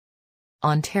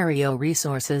Ontario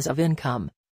resources of income.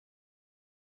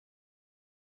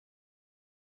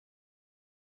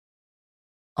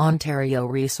 Ontario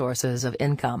resources of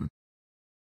income.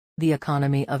 The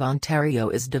economy of Ontario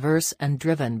is diverse and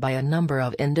driven by a number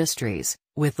of industries,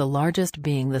 with the largest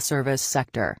being the service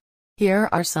sector. Here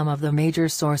are some of the major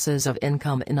sources of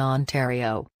income in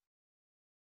Ontario.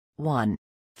 1.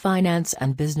 Finance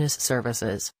and business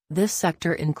services. This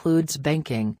sector includes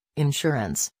banking,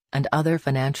 insurance, and other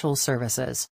financial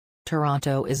services.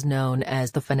 Toronto is known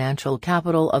as the financial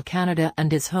capital of Canada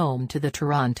and is home to the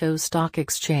Toronto Stock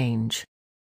Exchange.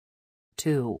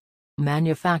 2.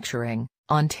 Manufacturing.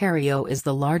 Ontario is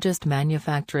the largest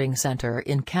manufacturing centre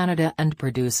in Canada and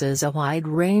produces a wide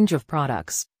range of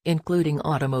products, including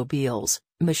automobiles,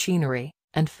 machinery,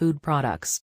 and food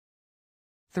products.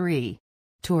 3.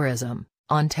 Tourism.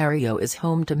 Ontario is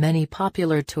home to many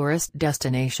popular tourist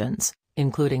destinations,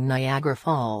 including Niagara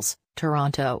Falls,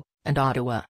 Toronto, and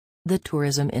Ottawa. The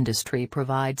tourism industry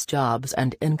provides jobs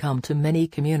and income to many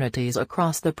communities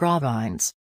across the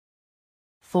province.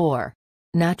 4.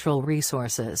 Natural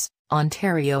resources.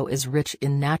 Ontario is rich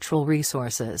in natural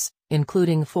resources,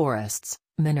 including forests,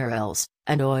 minerals,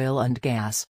 and oil and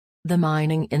gas. The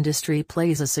mining industry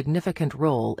plays a significant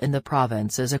role in the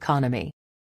province's economy.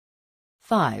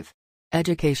 5.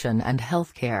 Education and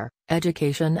healthcare.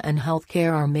 Education and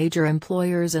healthcare are major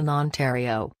employers in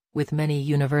Ontario, with many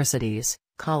universities,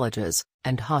 colleges,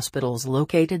 and hospitals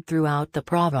located throughout the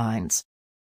province.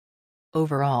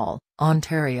 Overall,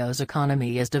 Ontario's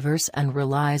economy is diverse and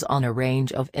relies on a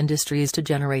range of industries to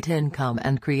generate income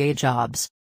and create jobs.